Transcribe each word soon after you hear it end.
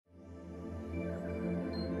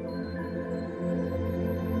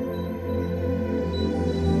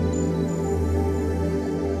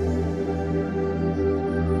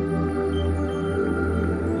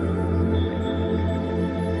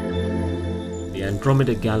The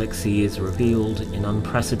Andromeda Galaxy is revealed in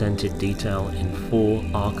unprecedented detail in 4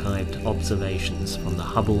 archived observations from the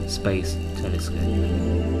Hubble Space Telescope.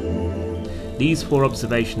 These 4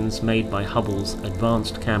 observations, made by Hubble's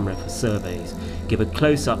advanced camera for surveys, give a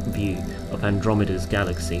close-up view of Andromeda's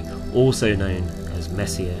galaxy, also known as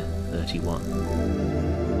Messier 31.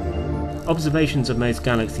 Observations of most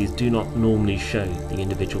galaxies do not normally show the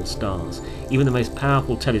individual stars. Even the most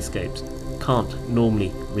powerful telescopes can't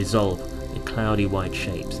normally resolve the cloudy white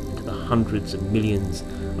shapes into the hundreds of millions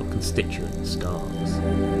of constituent stars.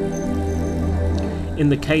 In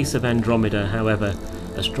the case of Andromeda, however,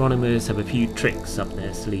 astronomers have a few tricks up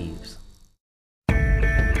their sleeves.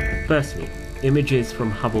 Firstly, images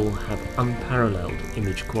from Hubble have unparalleled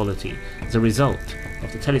image quality as a result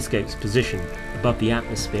of the telescope's position above the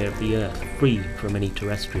atmosphere of the Earth, free from any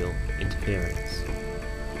terrestrial interference.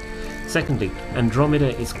 Secondly,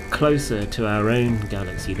 Andromeda is closer to our own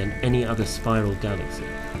galaxy than any other spiral galaxy.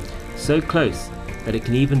 So close that it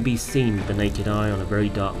can even be seen with the naked eye on a very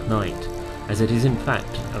dark night, as it is in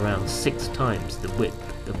fact around 6 times the width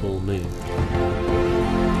of the full moon.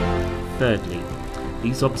 Thirdly,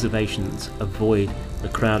 these observations avoid the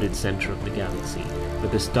crowded centre of the galaxy,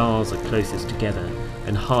 where the stars are closest together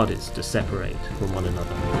and hardest to separate from one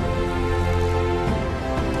another.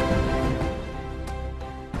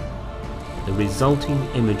 The resulting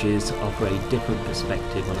images offer a different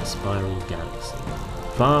perspective on a spiral galaxy.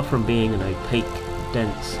 Far from being an opaque,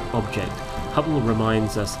 dense object, Hubble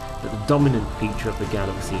reminds us that the dominant feature of the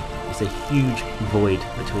galaxy is a huge void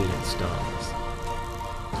between its stars.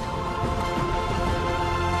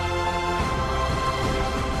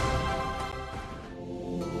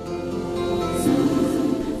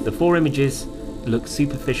 The 4 images look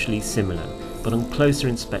superficially similar, but on closer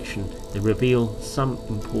inspection they reveal some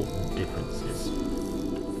important differences.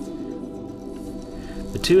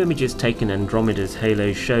 The 2 images taken in Andromeda's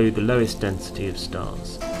halo show the lowest density of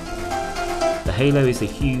stars. The halo is a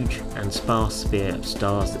huge and sparse sphere of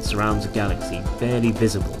stars that surrounds a galaxy barely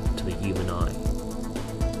visible to the human eye.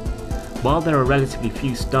 While there are relatively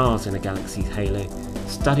few stars in a galaxy's halo,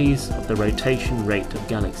 studies of the rotation rate of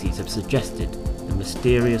galaxies have suggested the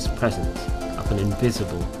mysterious presence of an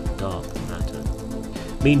invisible dark matter.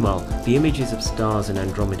 Meanwhile, the images of stars in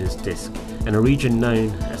Andromeda's disk and a region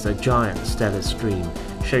known as a giant stellar stream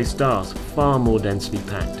show stars far more densely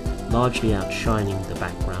packed, largely outshining the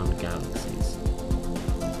background galaxies.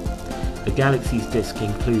 The galaxy's disk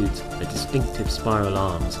includes the distinctive spiral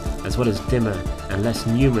arms, as well as dimmer and less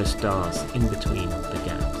numerous stars in between the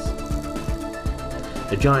gaps.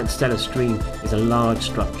 The giant stellar stream is a large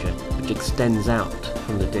structure which extends out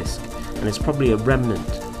from the disk and is probably a remnant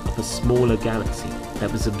of a smaller galaxy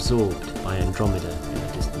that was absorbed by Andromeda in the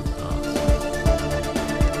distant past.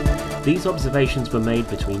 These observations were made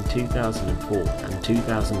between 2004 and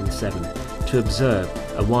 2007 to observe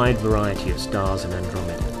a wide variety of stars in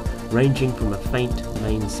Andromeda, ranging from a faint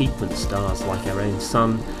main sequence stars like our own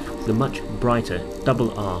Sun to the much brighter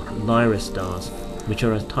double arc Lyra stars, which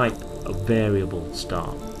are a type of variable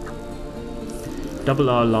star. Double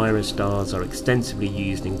R Lyra stars are extensively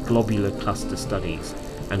used in globular cluster studies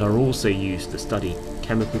and are also used to study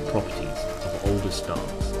chemical properties of older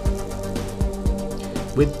stars.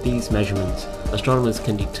 With these measurements, astronomers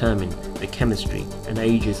can determine the chemistry and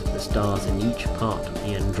ages of the stars in each part of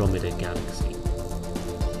the Andromeda Galaxy.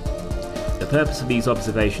 The purpose of these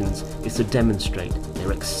observations is to demonstrate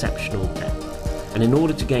their exceptional depth, and in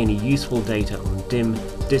order to gain a useful data on dim,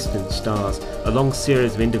 distant stars, a long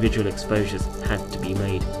series of individual exposures had to be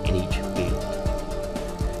made in each field.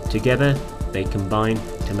 Together, they combine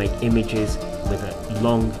to make images with a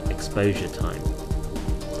long exposure time.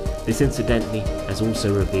 This incidentally has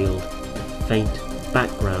also revealed faint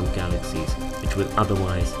background galaxies which would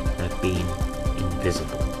otherwise have been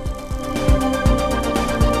invisible.